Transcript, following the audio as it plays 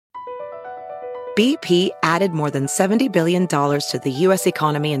BP added more than $70 billion to the U.S.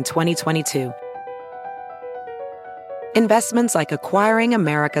 economy in 2022. Investments like acquiring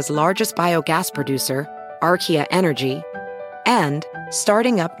America's largest biogas producer, Archaea Energy, and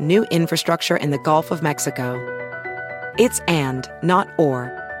starting up new infrastructure in the Gulf of Mexico. It's and, not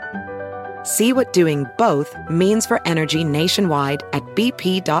or. See what doing both means for energy nationwide at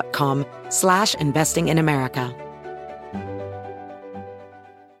bp.com/investing in America.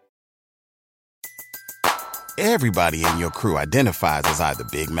 Everybody in your crew identifies as either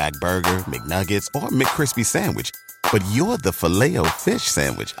Big Mac Burger, McNuggets, or McCrispy Sandwich. But you're the Filet-O-Fish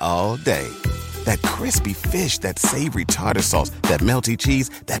Sandwich all day. That crispy fish, that savory tartar sauce, that melty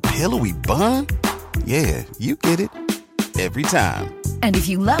cheese, that pillowy bun. Yeah, you get it. Every time. And if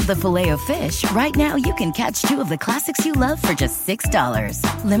you love the Filet-O-Fish, right now you can catch two of the classics you love for just $6.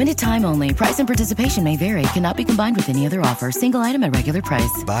 Limited time only. Price and participation may vary. Cannot be combined with any other offer. Single item at regular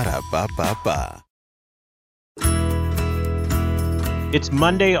price. Ba-da-ba-ba-ba. It's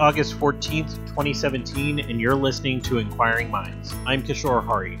Monday, August 14th, 2017, and you're listening to Inquiring Minds. I'm Kishore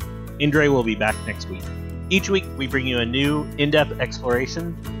Hari. Indre will be back next week. Each week, we bring you a new, in-depth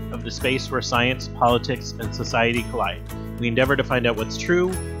exploration of the space where science, politics, and society collide. We endeavor to find out what's true,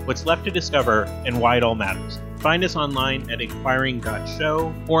 what's left to discover, and why it all matters. Find us online at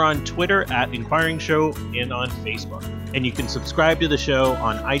inquiring.show or on Twitter at inquiringshow and on Facebook. And you can subscribe to the show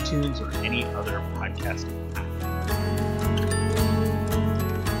on iTunes or any other podcasting app.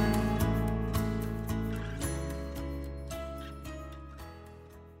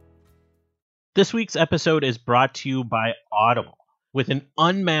 This week's episode is brought to you by Audible. With an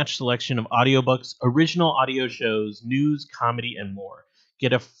unmatched selection of audiobooks, original audio shows, news, comedy, and more.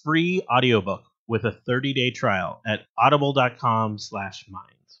 Get a free audiobook with a 30-day trial at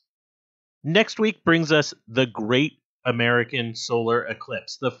audible.com/minds. Next week brings us the Great American Solar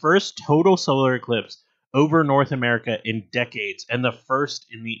Eclipse, the first total solar eclipse over North America in decades, and the first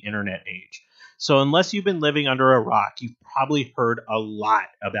in the internet age. So unless you've been living under a rock, you've probably heard a lot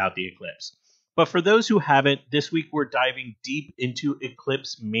about the eclipse. But for those who haven't, this week we're diving deep into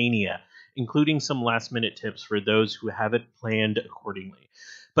eclipse mania, including some last-minute tips for those who have it planned accordingly.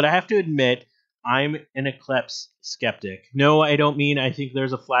 But I have to admit, I'm an eclipse skeptic. No, I don't mean I think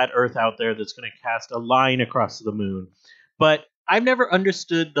there's a flat Earth out there that's going to cast a line across the moon. But I've never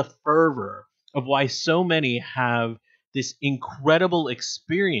understood the fervor of why so many have this incredible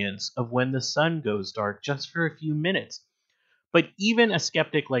experience of when the sun goes dark just for a few minutes. But even a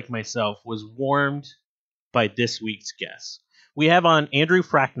skeptic like myself was warmed by this week's guest. We have on Andrew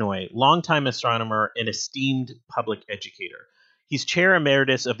Fracknoy, longtime astronomer and esteemed public educator. He's chair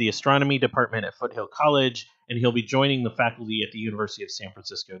emeritus of the astronomy department at Foothill College, and he'll be joining the faculty at the University of San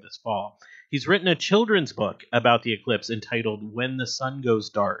Francisco this fall. He's written a children's book about the eclipse entitled When the Sun Goes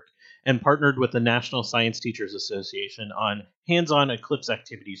Dark, and partnered with the National Science Teachers Association on hands-on eclipse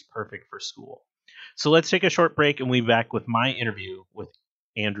activities perfect for school. So let's take a short break and we'll be back with my interview with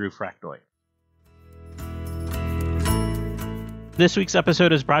Andrew Fracknoy. This week's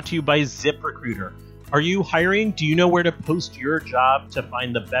episode is brought to you by ZipRecruiter. Are you hiring? Do you know where to post your job to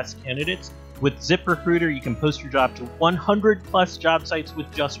find the best candidates? With ZipRecruiter, you can post your job to 100 plus job sites with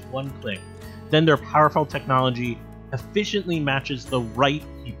just one click. Then their powerful technology efficiently matches the right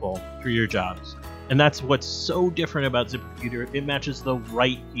people for your jobs. And that's what's so different about ZipRecruiter. It matches the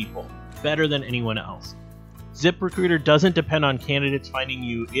right people better than anyone else. ZipRecruiter doesn't depend on candidates finding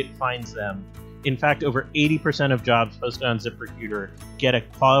you, it finds them. In fact, over 80% of jobs posted on ZipRecruiter get a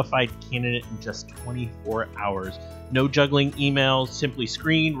qualified candidate in just 24 hours. No juggling emails, simply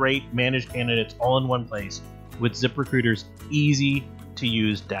screen, rate, manage candidates all in one place with ZipRecruiter's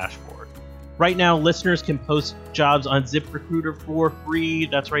easy-to-use dashboard. Right now, listeners can post jobs on ZipRecruiter for free.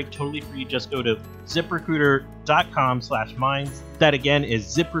 That's right, totally free. Just go to ZipRecruiter.com/minds. That again is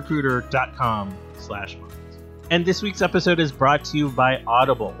ZipRecruiter.com/minds. And this week's episode is brought to you by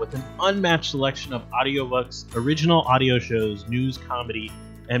Audible, with an unmatched selection of audiobooks, original audio shows, news, comedy,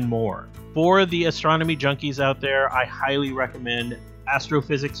 and more. For the astronomy junkies out there, I highly recommend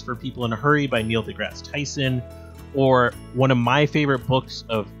Astrophysics for People in a Hurry by Neil deGrasse Tyson, or one of my favorite books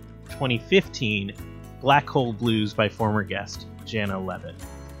of 2015, Black Hole Blues by former guest Jana Levin.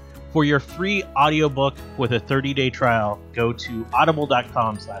 For your free audiobook with a 30-day trial, go to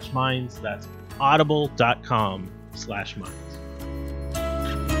audible.com/minds. That's audible.com/minds.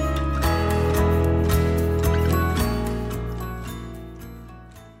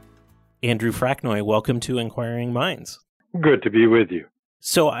 Andrew Fracknoy, welcome to Inquiring Minds. Good to be with you.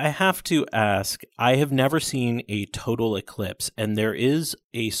 So I have to ask, I have never seen a total eclipse, and there is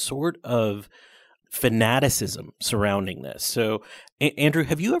a sort of fanaticism surrounding this. So, Andrew,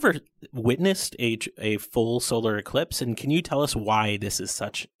 have you ever witnessed a full solar eclipse? And can you tell us why this is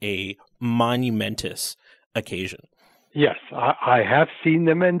such a monumentous occasion? Yes, I have seen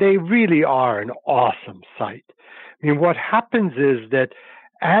them, and they really are an awesome sight. I mean, what happens is that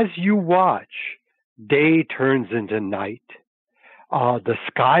as you watch, day turns into night. The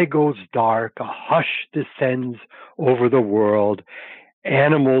sky goes dark, a hush descends over the world.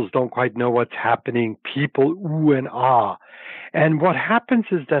 Animals don't quite know what's happening. People ooh and ah. And what happens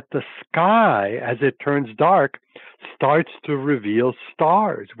is that the sky, as it turns dark, starts to reveal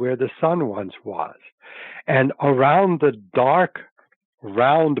stars where the sun once was. And around the dark,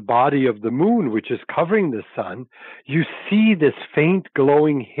 round body of the moon, which is covering the sun, you see this faint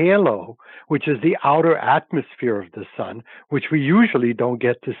glowing halo, which is the outer atmosphere of the sun, which we usually don't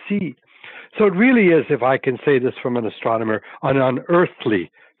get to see. So it really is, if I can say this from an astronomer, an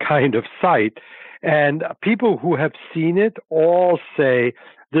unearthly kind of sight. And people who have seen it all say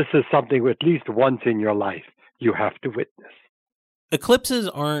this is something at least once in your life you have to witness. Eclipses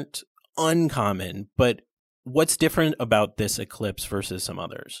aren't uncommon, but what's different about this eclipse versus some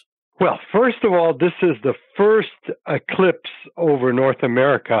others? Well, first of all, this is the first eclipse over North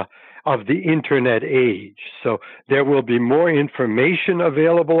America of the internet age. So there will be more information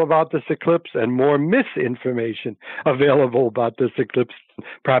available about this eclipse and more misinformation available about this eclipse than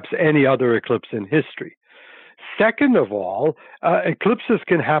perhaps any other eclipse in history. Second of all, eclipses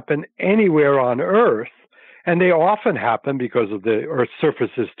can happen anywhere on Earth. And they often happen because of the Earth's surface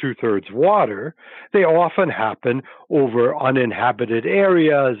is 2/3 water. They often happen over uninhabited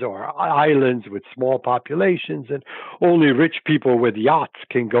areas or islands with small populations, and only rich people with yachts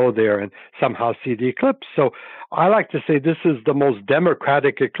can go there and somehow see the eclipse. So I like to say this is the most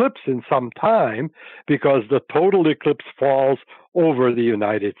democratic eclipse in some time because the total eclipse falls over the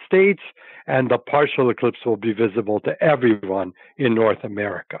United States, and the partial eclipse will be visible to everyone in North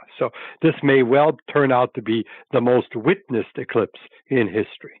America. So this may well turn out to be the most witnessed eclipse in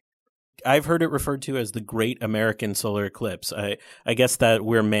history. I've heard it referred to as the Great American Solar Eclipse. I guess that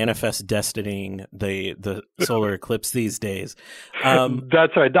we're manifest destinying the solar eclipse these days.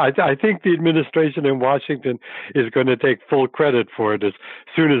 That's right. I think the administration in Washington is going to take full credit for it as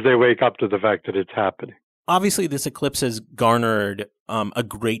soon as they wake up to the fact that it's happening. Obviously, this eclipse has garnered a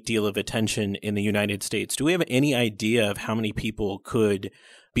great deal of attention in the United States. Do we have any idea of how many people could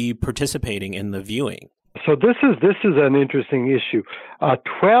be participating in the viewing? So this is an interesting issue.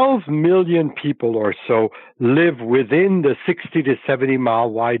 12 million people or so live within the 60 to 70 mile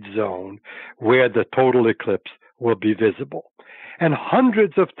wide zone where the total eclipse will be visible. And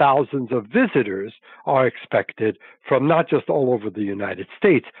hundreds of thousands of visitors are expected from not just all over the United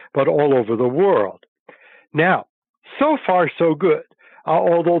States, but all over the world. Now, so far so good.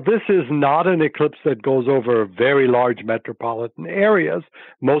 Although this is not an eclipse that goes over very large metropolitan areas,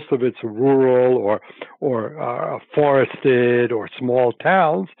 most of it's rural or forested or small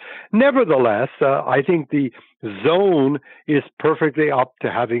towns. Nevertheless, I think the zone is perfectly up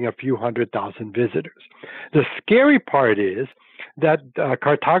to having a few 100,000 visitors. The scary part is that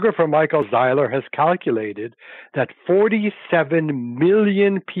cartographer Michael Zeiler has calculated that 47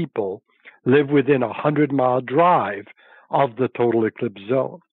 million people live within a 100-mile drive of the total eclipse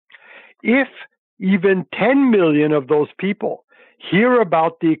zone. If even 10 million of those people hear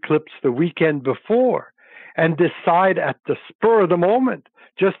about the eclipse the weekend before and decide at the spur of the moment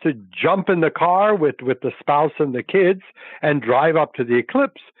just to jump in the car with the spouse and the kids and drive up to the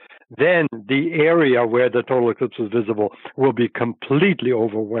eclipse, then the area where the total eclipse is visible will be completely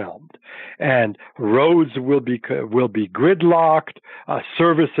overwhelmed, and roads will be gridlocked.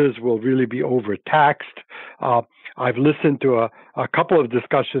 Services will really be overtaxed. I've listened to a couple of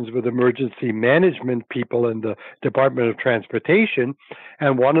discussions with emergency management people in the Department of Transportation,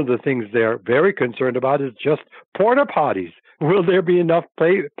 and one of the things they're very concerned about is just porta potties. Will there be enough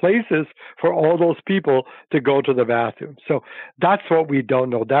places for all those people to go to the bathroom? So that's what we don't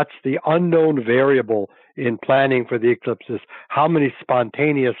know. That's the unknown variable in planning for the eclipse, is how many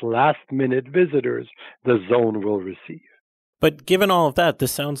spontaneous last-minute visitors the zone will receive. But given all of that,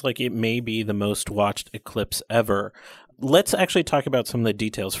 this sounds like it may be the most watched eclipse ever. Let's actually talk about some of the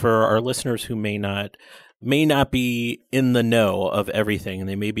details for our listeners who may not be in the know of everything and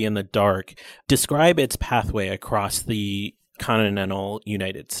they may be in the dark. Describe its pathway across the continental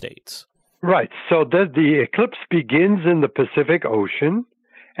United States. Right. So the eclipse begins in the Pacific Ocean,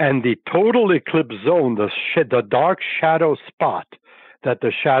 and the total eclipse zone, the dark shadow spot that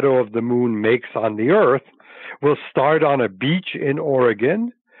the shadow of the moon makes on the Earth, will start on a beach in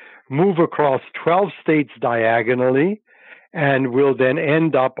Oregon, move across 12 states diagonally, and will then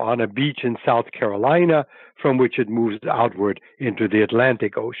end up on a beach in South Carolina, from which it moves outward into the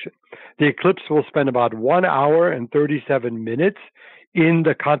Atlantic Ocean. The eclipse will spend about 1 hour and 37 minutes in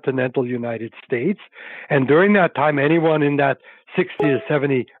the continental United States, and during that time, anyone in that 60 to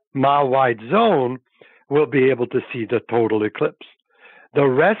 70 mile wide zone will be able to see the total eclipse. The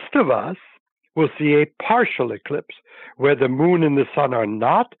rest of us will see a partial eclipse, where the moon and the sun are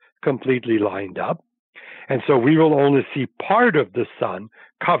not completely lined up, and so we will only see part of the sun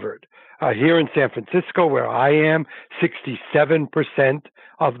covered. Here in San Francisco, where I am, 67%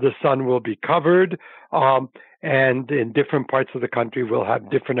 of the sun will be covered, and in different parts of the country we'll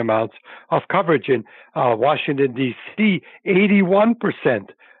have different amounts of coverage. In Washington, D.C., 81%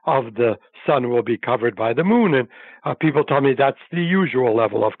 of the sun will be covered by the moon, and people tell me that's the usual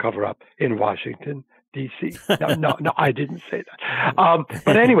level of cover-up in Washington, D.C. No, I didn't say that.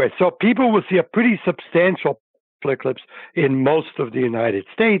 But anyway, so people will see a pretty substantial eclipse in most of the United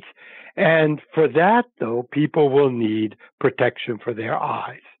States, and for that, though, people will need protection for their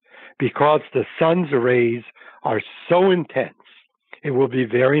eyes, because the sun's rays are so intense. It will be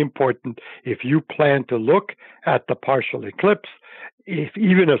very important, if you plan to look at the partial eclipse, if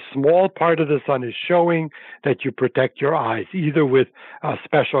even a small part of the sun is showing, that you protect your eyes, either with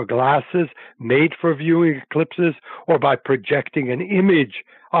special glasses made for viewing eclipses, or by projecting an image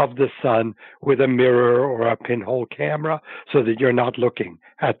of the sun with a mirror or a pinhole camera, so that you're not looking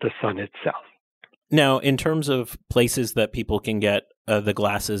at the sun itself. Now, in terms of places that people can get the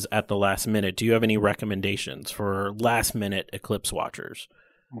glasses at the last minute, do you have any recommendations for last-minute eclipse watchers?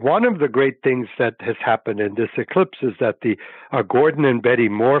 One of the great things that has happened in this eclipse is that the Gordon and Betty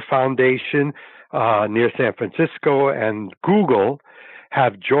Moore Foundation near San Francisco and Google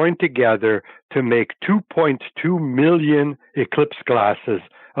have joined together to make 2.2 million eclipse glasses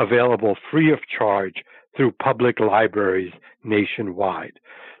available free of charge through public libraries nationwide.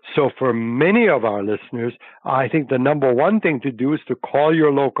 So for many of our listeners, I think the number one thing to do is to call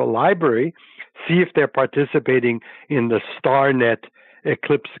your local library, see if they're participating in the StarNet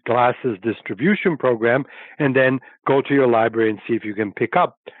Eclipse Glasses Distribution Program, and then go to your library and see if you can pick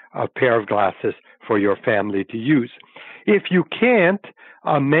up a pair of glasses for your family to use. If you can't,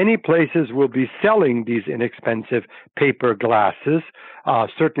 many places will be selling these inexpensive paper glasses.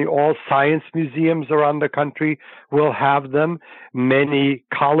 Certainly all science museums around the country will have them. Many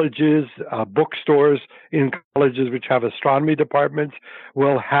colleges, bookstores in colleges which have astronomy departments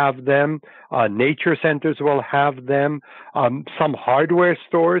will have them. Nature centers will have them. Some hardware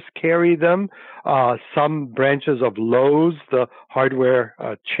stores carry them. Some branches of Lowe's, the hardware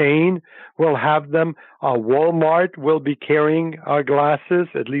chain, will have them. Walmart will be carrying glasses,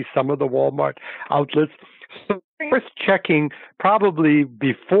 at least some of the Walmart outlets. So worth checking probably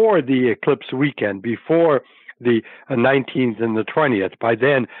before the eclipse weekend, before the 19th and the 20th. By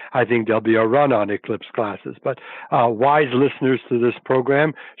then, I think there'll be a run on eclipse glasses. But wise listeners to this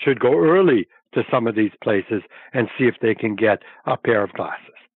program should go early to some of these places and see if they can get a pair of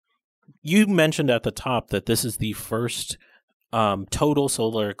glasses. You mentioned at the top that this is the first total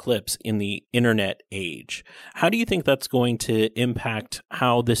solar eclipse in the internet age. How do you think that's going to impact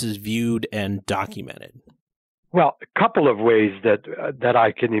how this is viewed and documented? Well, a couple of ways that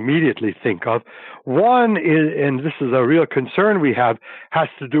I can immediately think of. One is, and this is a real concern we have, has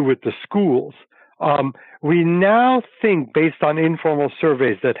to do with the schools. We now think, based on informal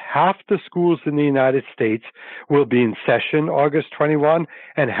surveys, that half the schools in the United States will be in session August 21,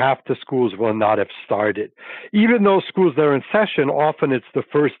 and half the schools will not have started. Even those schools that are in session, often it's the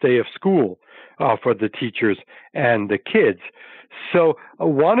first day of school for the teachers and the kids. So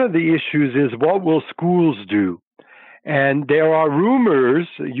one of the issues is, what will schools do? And there are rumors,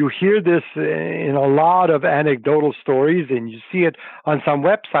 you hear this in a lot of anecdotal stories, and you see it on some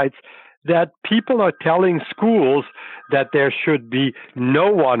websites, that people are telling schools that there should be no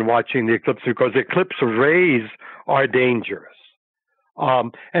one watching the eclipse because eclipse rays are dangerous.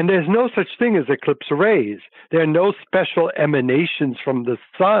 And there's no such thing as eclipse rays. There are no special emanations from the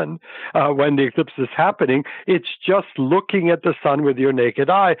sun when the eclipse is happening. It's just looking at the sun with your naked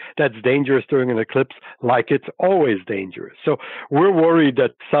eye that's dangerous during an eclipse, like it's always dangerous. So we're worried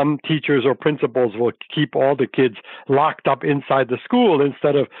that some teachers or principals will keep all the kids locked up inside the school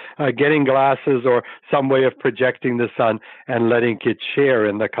instead of getting glasses or some way of projecting the sun and letting kids share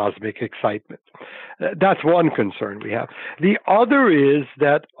in the cosmic excitement. That's one concern we have. The other is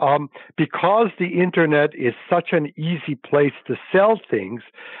that because the internet is such an easy place to sell things,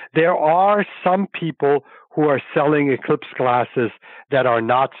 there are some people who are selling eclipse glasses that are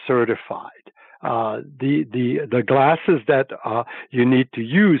not certified. the glasses that you need to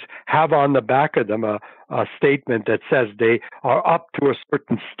use have on the back of them a statement that says they are up to a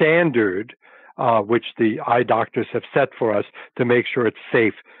certain standard, which the eye doctors have set for us to make sure it's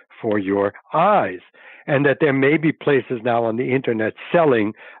safe for your eyes. And that there may be places now on the internet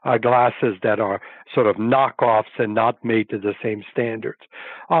selling glasses that are sort of knockoffs and not made to the same standards.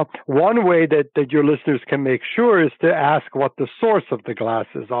 One way that your listeners can make sure is to ask what the source of the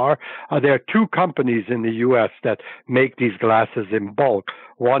glasses are. There are two companies in the U.S. that make these glasses in bulk.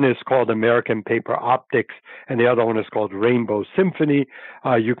 One is called American Paper Optics, and the other one is called Rainbow Symphony.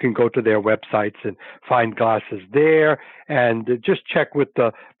 You can go to their websites and find glasses there, and just check with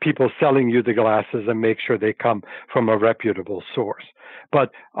the people selling you the glasses and make sure they come from a reputable source.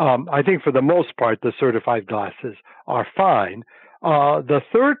 But I think for the most part, the certified glasses are fine. The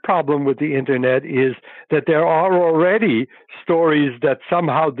third problem with the internet is that there are already stories that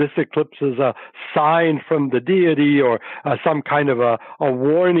somehow this eclipse is a sign from the deity or some kind of a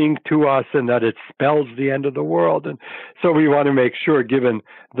warning to us, and that it spells the end of the world. And so we want to make sure, given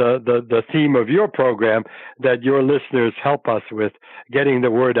the theme of your program, that your listeners help us with getting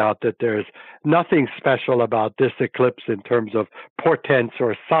the word out that there's nothing special about this eclipse in terms of portents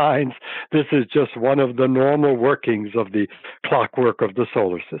or signs. This is just one of the normal workings of the clockwork of the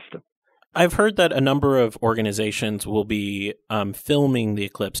solar system. I've heard that a number of organizations will be filming the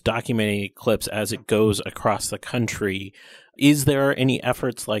eclipse, documenting the eclipse as it goes across the country. Is there any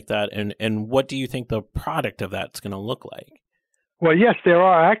efforts like that? And what do you think the product of that's going to look like? Well, yes, there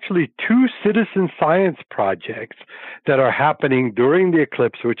are actually two citizen science projects that are happening during the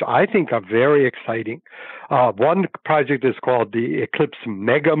eclipse, which I think are very exciting. One project is called the Eclipse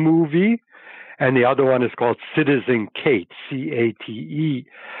Mega Movie, and the other one is called Citizen Kate, C-A-T-E.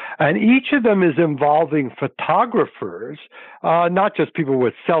 And each of them is involving photographers, not just people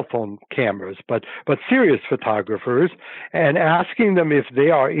with cell phone cameras, but serious photographers, and asking them if they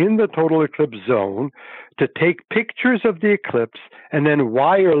are in the total eclipse zone to take pictures of the eclipse and then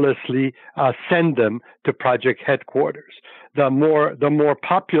wirelessly send them to project headquarters. The more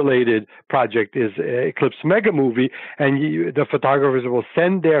populated project is Eclipse Mega Movie, and the photographers will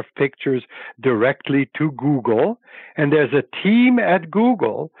send their pictures directly to Google. And there's a team at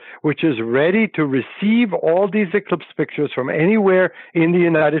Google which is ready to receive all these eclipse pictures from anywhere in the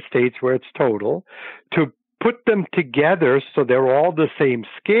United States where it's total, to put them together so they're all the same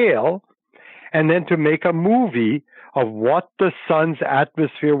scale, and then to make a movie of what the sun's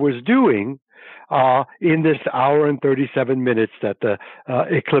atmosphere was doing in this hour and 37 minutes that the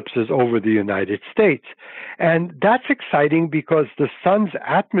eclipse is over the United States. And that's exciting because the sun's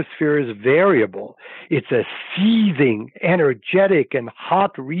atmosphere is variable. It's a seething, energetic, and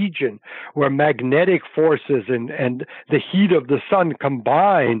hot region where magnetic forces and the heat of the sun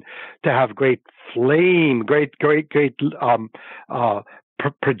combine to have great flame, great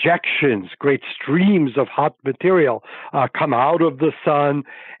projections, great streams of hot material come out of the sun.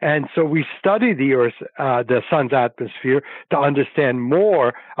 And so we study the sun's atmosphere to understand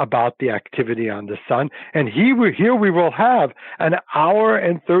more about the activity on the sun. And here we will have an hour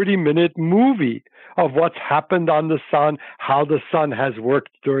and 30-minute movie of what's happened on the sun, how the sun has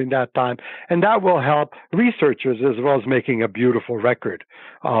worked during that time. And that will help researchers as well as making a beautiful record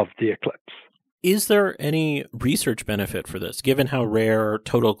of the eclipse. Is there any research benefit for this, given how rare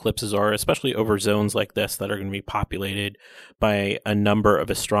total eclipses are, especially over zones like this that are going to be populated by a number of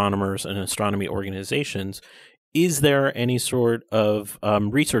astronomers and astronomy organizations? Is there any sort of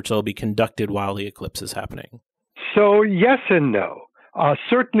research that will be conducted while the eclipse is happening? So yes and no.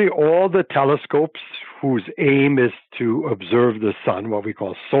 Certainly all the telescopes whose aim is to observe the sun, what we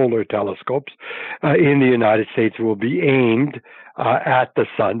call solar telescopes, in the United States will be aimed at the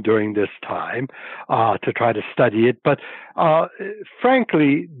sun during this time to try to study it. But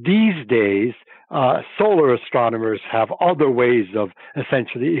frankly, these days, solar astronomers have other ways of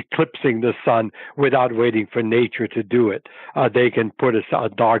essentially eclipsing the sun without waiting for nature to do it. They can put a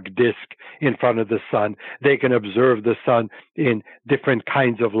dark disk in front of the sun. They can observe the sun in different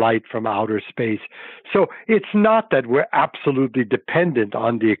kinds of light from outer space. So it's not that we're absolutely dependent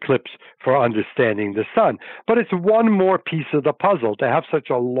on the eclipse for understanding the sun, but it's one more piece of the puzzle. To have such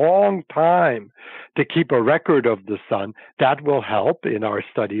a long time to keep a record of the sun, that will help in our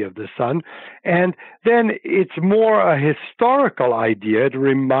study of the sun. And then it's more a historical idea. It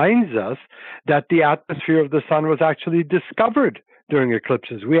reminds us that the atmosphere of the sun was actually discovered during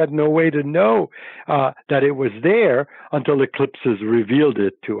eclipses. We had no way to know that it was there until eclipses revealed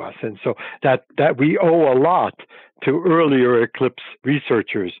it to us. And so that we owe a lot to earlier eclipse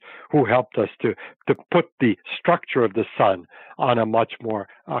researchers who helped us to put the structure of the sun on a much more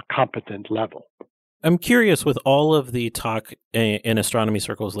competent level. I'm curious, with all of the talk in astronomy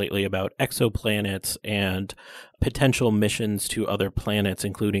circles lately about exoplanets and potential missions to other planets,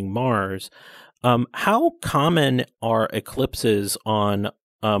 including Mars, how common are eclipses on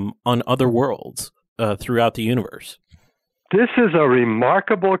other worlds throughout the universe? This is a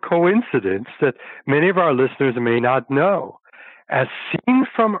remarkable coincidence that many of our listeners may not know. As seen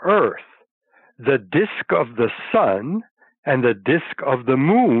from Earth, the disk of the sun and the disk of the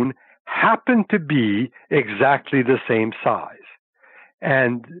moon happen to be exactly the same size.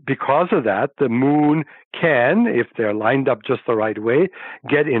 And because of that, the moon can, if they're lined up just the right way,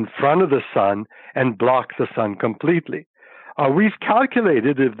 get in front of the sun and block the sun completely. We've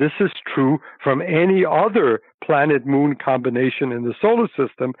calculated if this is true from any other planet-moon combination in the solar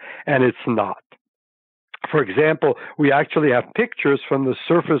system, and it's not. For example, we actually have pictures from the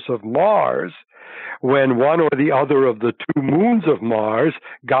surface of Mars when one or the other of the two moons of Mars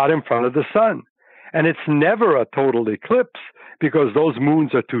got in front of the sun. And it's never a total eclipse because those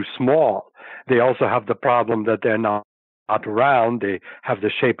moons are too small. They also have the problem that they're not round. They have the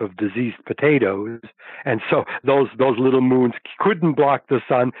shape of diseased potatoes. And so those little moons couldn't block the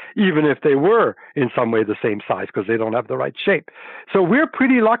sun even if they were in some way the same size because they don't have the right shape. So we're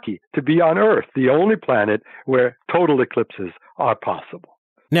pretty lucky to be on Earth, the only planet where total eclipses are possible.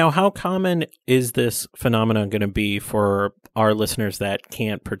 Now, how common is this phenomenon going to be for our listeners that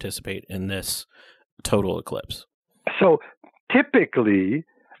can't participate in this total eclipse? So typically,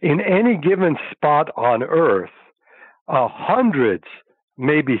 in any given spot on Earth, hundreds,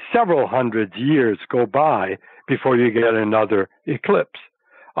 maybe several hundred years go by before you get another eclipse.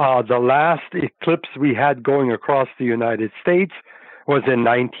 The last eclipse we had going across the United States was in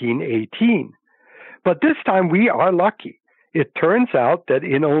 1918. But this time we are lucky. It turns out that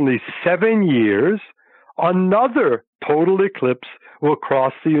in only 7 years, another total eclipse will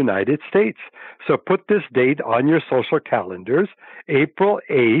cross the United States. So put this date on your social calendars, April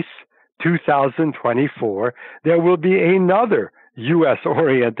 8th, 2024, there will be another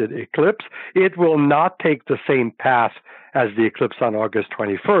U.S.-oriented eclipse. It will not take the same path as the eclipse on August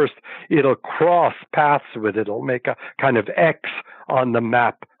 21st. It'll cross paths with it. It'll make a kind of X on the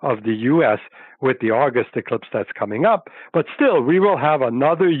map of the U.S. with the August eclipse that's coming up. But still, we will have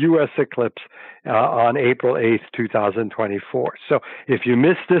another U.S. eclipse on April 8th, 2024. So if you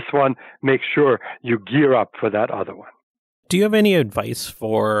miss this one, make sure you gear up for that other one. Do you have any advice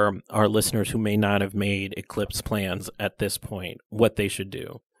for our listeners who may not have made eclipse plans at this point, what they should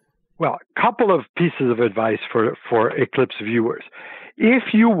do? Well, a couple of pieces of advice for eclipse viewers.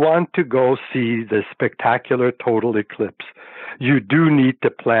 If you want to go see the spectacular total eclipse, you do need to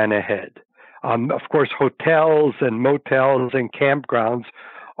plan ahead. Of course, hotels and motels and campgrounds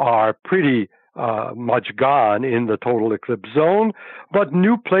are pretty much gone in the total eclipse zone, but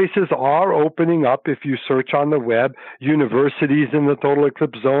new places are opening up. If you search on the web, universities in the total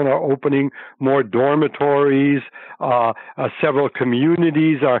eclipse zone are opening more dormitories. Several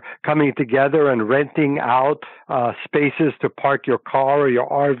communities are coming together and renting out spaces to park your car or your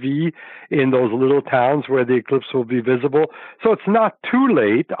RV in those little towns where the eclipse will be visible. So it's not too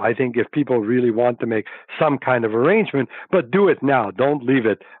late, I think, if people really want to make some kind of arrangement, but do it now. Don't leave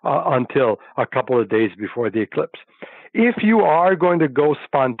it until a couple of days before the eclipse. If you are going to go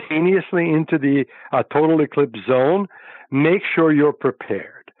spontaneously into the total eclipse zone, make sure you're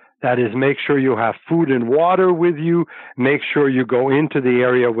prepared. That is, make sure you have food and water with you. Make sure you go into the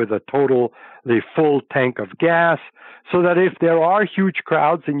area with the full tank of gas, so that if there are huge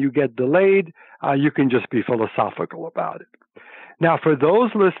crowds and you get delayed, you can just be philosophical about it. Now, for those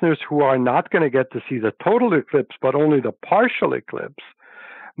listeners who are not going to get to see the total eclipse, but only the partial eclipse,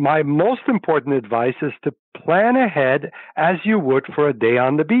 my most important advice is to plan ahead as you would for a day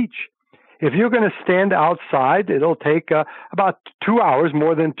on the beach. If you're going to stand outside, it'll take about 2 hours,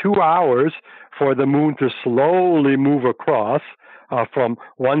 more than 2 hours, for the moon to slowly move across from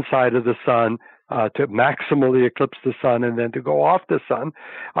one side of the sun to maximally eclipse the sun and then to go off the sun.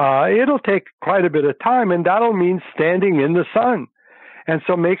 It'll take quite a bit of time, and that'll mean standing in the sun. And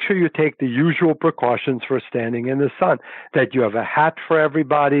so make sure you take the usual precautions for standing in the sun, that you have a hat for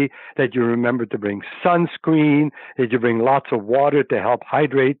everybody, that you remember to bring sunscreen, that you bring lots of water to help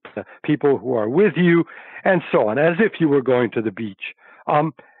hydrate the people who are with you, and so on, as if you were going to the beach.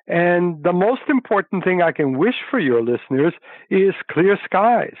 And the most important thing I can wish for your listeners is clear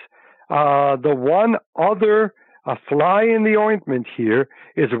skies. The one other a fly in the ointment here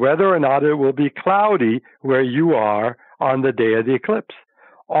is whether or not it will be cloudy where you are on the day of the eclipse.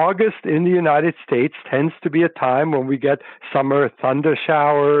 August in the United States tends to be a time when we get summer thunder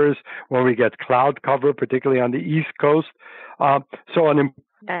showers, when we get cloud cover, particularly on the East Coast. So an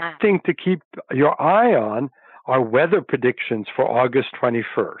important thing to keep your eye on are weather predictions for August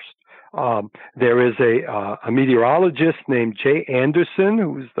 21st. There is a meteorologist named Jay Anderson,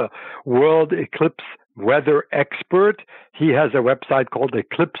 who's the world eclipse weather expert. He has a website called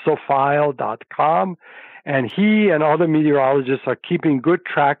eclipsophile.com. And he and other meteorologists are keeping good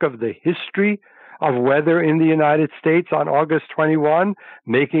track of the history of weather in the United States on August 21,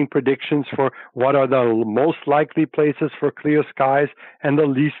 making predictions for what are the most likely places for clear skies and the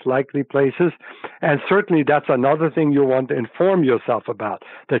least likely places. And certainly that's another thing you'll want to inform yourself about,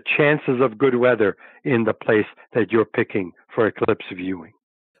 the chances of good weather in the place that you're picking for eclipse viewing.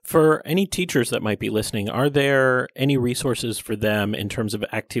 For any teachers that might be listening, are there any resources for them in terms of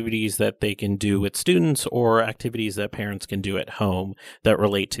activities that they can do with students or activities that parents can do at home that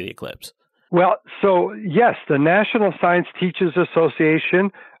relate to the eclipse? Well, so yes, the National Science Teachers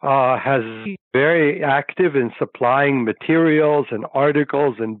Association has been very active in supplying materials and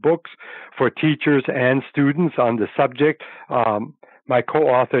articles and books for teachers and students on the subject. My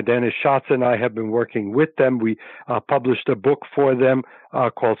co-author, Dennis Schatz, and I have been working with them. We published a book for them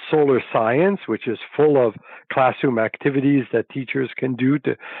called Solar Science, which is full of classroom activities that teachers can do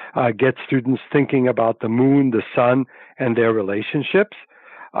to get students thinking about the moon, the sun, and their relationships.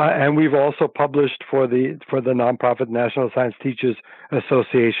 And we've also published for the nonprofit National Science Teachers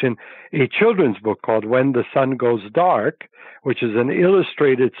Association a children's book called When the Sun Goes Dark, which is an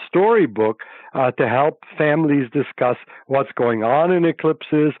illustrated storybook to help families discuss what's going on in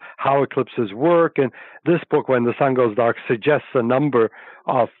eclipses, how eclipses work. And this book, When the Sun Goes Dark, suggests a number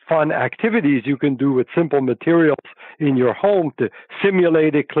of fun activities you can do with simple materials in your home to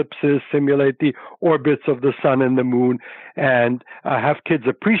simulate eclipses, simulate the orbits of the sun and the moon, and have kids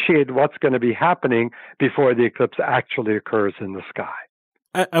appreciate what's going to be happening before the eclipse actually occurs in the sky.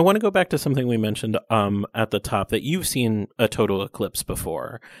 I want to go back to something we mentioned at the top, that you've seen a total eclipse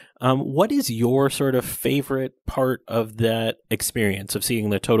before. What is your sort of favorite part of that experience of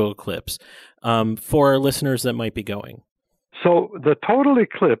seeing the total eclipse for our listeners that might be going? So the total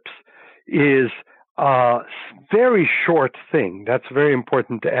eclipse is a very short thing. That's very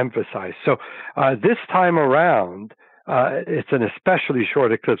important to emphasize. So this time around, it's an especially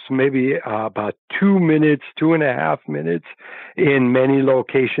short eclipse, maybe about 2 minutes, 2.5 minutes in many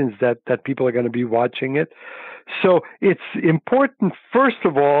locations that people are going to be watching it. So it's important, first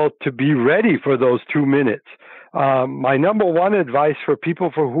of all, to be ready for those 2 minutes. My number one advice for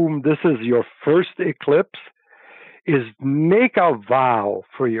people for whom this is your first eclipse is make a vow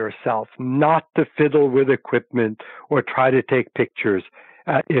for yourself not to fiddle with equipment or try to take pictures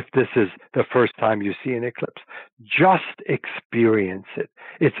if this is the first time you see an eclipse. Just experience it.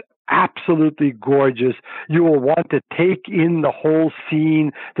 It's absolutely gorgeous. You will want to take in the whole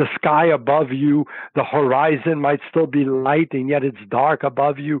scene, the sky above you, the horizon might still be light and yet it's dark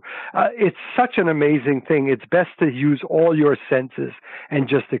above you. It's such an amazing thing. It's best to use all your senses and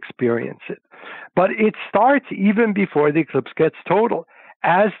just experience it. But it starts even before the eclipse gets total.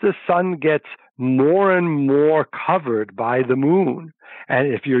 As the sun gets more and more covered by the moon,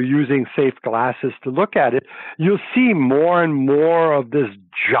 and if you're using safe glasses to look at it, you'll see more and more of this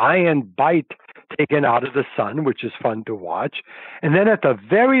giant bite taken out of the sun, which is fun to watch. And then at the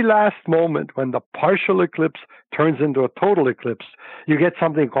very last moment, when the partial eclipse turns into a total eclipse, you get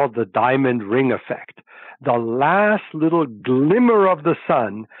something called the diamond ring effect. The last little glimmer of the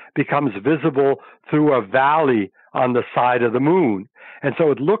sun becomes visible through a valley on the side of the moon. And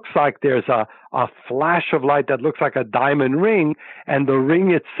so it looks like there's a flash of light that looks like a diamond ring, and the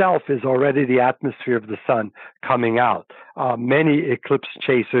ring itself is already the atmosphere of the sun coming out. Many eclipse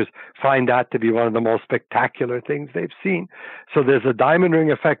chasers find that to be one of the most spectacular things they've seen. So there's a diamond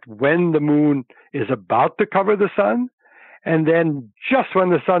ring effect when the moon is about to cover the sun, and then just when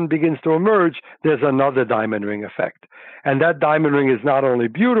the sun begins to emerge, there's another diamond ring effect. And that diamond ring is not only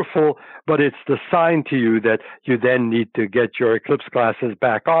beautiful, but it's the sign to you that you then need to get your eclipse glasses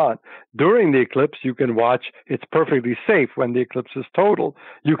back on. During the eclipse, you can watch. It's perfectly safe when the eclipse is total.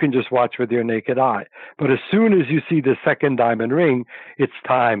 You can just watch with your naked eye. But as soon as you see the second diamond ring, it's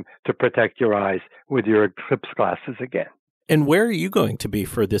time to protect your eyes with your eclipse glasses again. And where are you going to be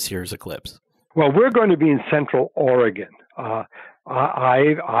for this year's eclipse? Well, we're going to be in Central Oregon.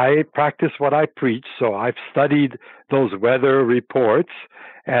 I practice what I preach, so I've studied those weather reports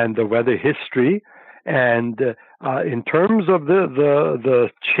and the weather history, and in terms of the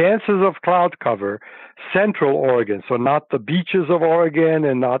chances of cloud cover, Central Oregon, so not the beaches of Oregon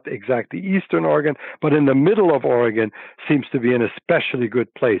and not exactly Eastern Oregon, but in the middle of Oregon seems to be an especially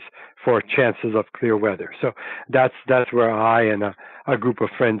good place for chances of clear weather. So that's where I and a group of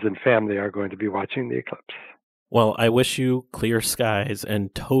friends and family are going to be watching the eclipse. Well, I wish you clear skies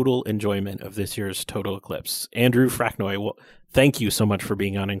and total enjoyment of this year's total eclipse. Andrew Fracknoy, well, thank you so much for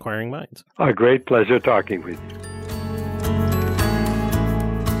being on Inquiring Minds. A great pleasure talking with you.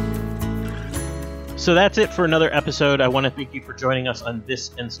 So that's it for another episode. I want to thank you for joining us on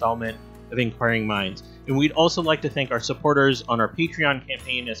this installment of Inquiring Minds. And we'd also like to thank our supporters on our Patreon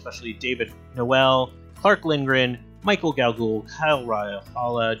campaign, especially David Noel, Clark Lindgren, Michael Galgul, Kyle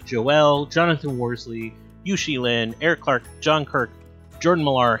Rayala, Joel, Jonathan Worsley, Yushi Lin, Eric Clark, John Kirk, Jordan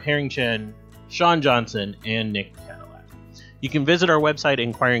Millar, Herring Chen, Sean Johnson, and Nick Cadillac. You can visit our website,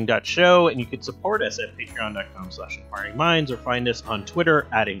 inquiring.show, and you can support us at patreon.com/inquiringminds or find us on Twitter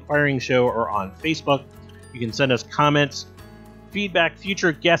 @inquiringshow or on Facebook. You can send us comments, feedback,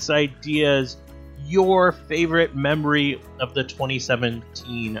 future guest ideas, your favorite memory of the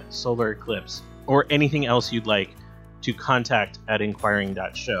 2017 solar eclipse, or anything else you'd like to contact at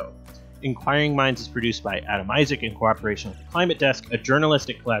inquiring.show. Inquiring Minds is produced by Adam Isaac in cooperation with the Climate Desk, a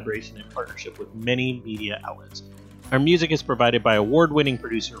journalistic collaboration in partnership with many media outlets. Our music is provided by award-winning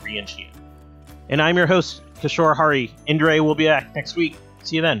producer Rian Sheehan. And I'm your host, Kishore Hari. Indre will be back next week.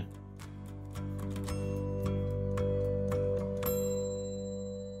 See you then.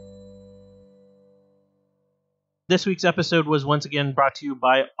 This week's episode was once again brought to you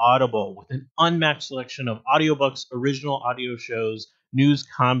by Audible, with an unmatched selection of audiobooks, original audio shows, news,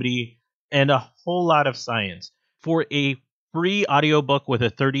 comedy, and a whole lot of science. For a free audiobook with a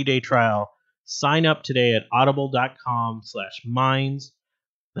 30-day trial, sign up today at audible.com/minds.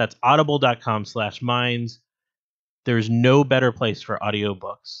 That's audible.com/minds. There's no better place for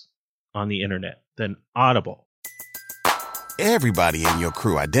audiobooks on the internet than Audible. Everybody in your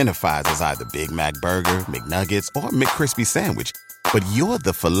crew identifies as either Big Mac Burger, McNuggets, or McCrispy Sandwich. But you're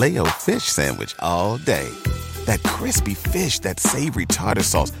the Filet-O-Fish Sandwich all day. That crispy fish, that savory tartar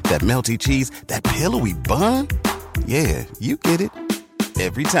sauce, that melty cheese, that pillowy bun. Yeah, you get it.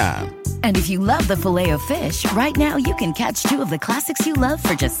 Every time. And if you love the Filet-O-Fish, right now you can catch two of the classics you love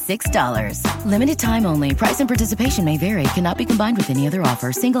for just $6. Limited time only. Price and participation may vary. Cannot be combined with any other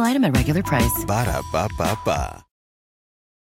offer. Single item at regular price. Ba-da-ba-ba-ba.